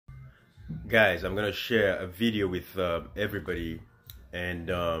Guys, I'm gonna share a video with everybody, and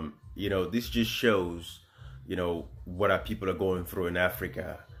this just shows, what our people are going through in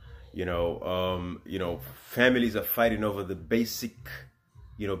Africa. Families are fighting over the basic,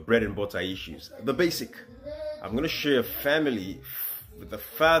 bread and butter issues. The basic. I'm gonna share a family with the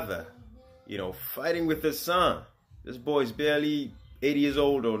father, fighting with his son. This boy is barely 80 years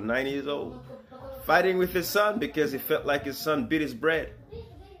old or 90 years old, fighting with his son because he felt like his son bit his bread.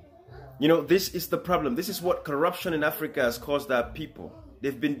 This is the problem. This is what corruption in Africa has caused our people.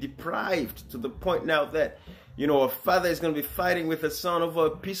 They've been deprived to the point now that, a father is going to be fighting with a son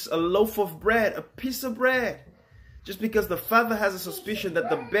over a loaf of bread, a piece of bread. Just because the father has a suspicion that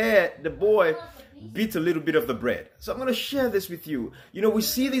the boy bit a little bit of the bread. So I'm going to share this with you. We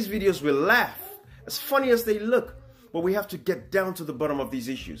see these videos, we laugh. As funny as they look, but we have to get down to the bottom of these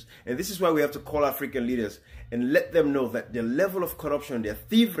issues. And this is why we have to call African leaders and let them know that their level of corruption, their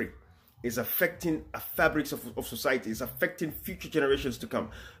thievery, is affecting the fabrics of society. It's affecting future generations to come.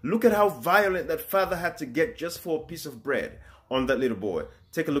 Look at how violent that father had to get just for a piece of bread on that little boy.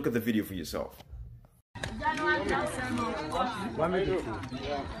 Take a look at the video for yourself.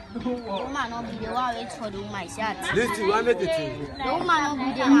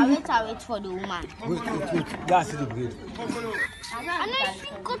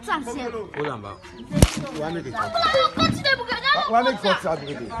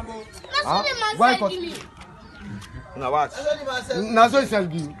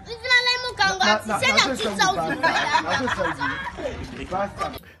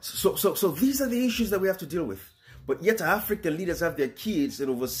 So these are the issues that we have to deal with. But yet African leaders have their kids in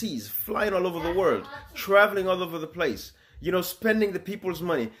overseas, flying all over the world, traveling all over the place, spending the people's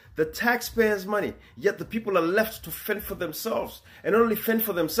money, the taxpayers' money. Yet the people are left to fend for themselves. And not only fend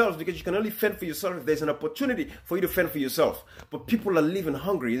for themselves, because you can only fend for yourself if there's an opportunity for you to fend for yourself. But people are living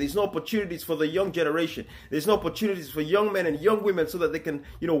hungry. There's no opportunities for the young generation. There's no opportunities for young men and young women so that they can,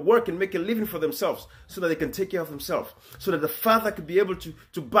 work and make a living for themselves, so that they can take care of themselves, so that the father could be able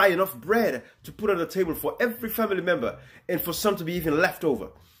to buy enough bread to put on the table for every family member and for some to be even left over.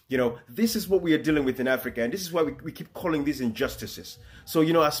 This is what we are dealing with in Africa, and this is why we keep calling these injustices. So,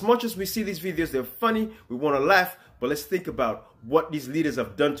 as much as we see these videos, they're funny, we want to laugh, but let's think about what these leaders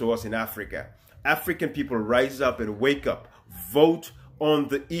have done to us in Africa. African people, rise up and wake up. Vote on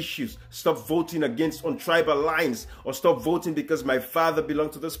the issues. Stop voting on tribal lines, or stop voting because my father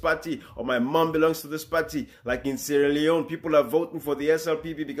belongs to this party or my mom belongs to this party. Like in Sierra Leone, people are voting for the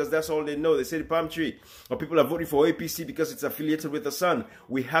SLPP because that's all they know. They say the palm tree. Or people are voting for APC because it's affiliated with the sun.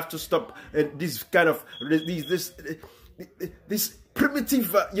 We have to stop this kind of this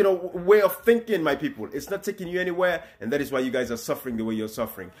primitive way of thinking, my people. It's not taking you anywhere, and that is why you guys are suffering the way you're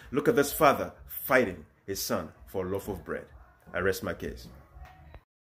suffering. Look at this father fighting his son for a loaf of bread. I rest my case.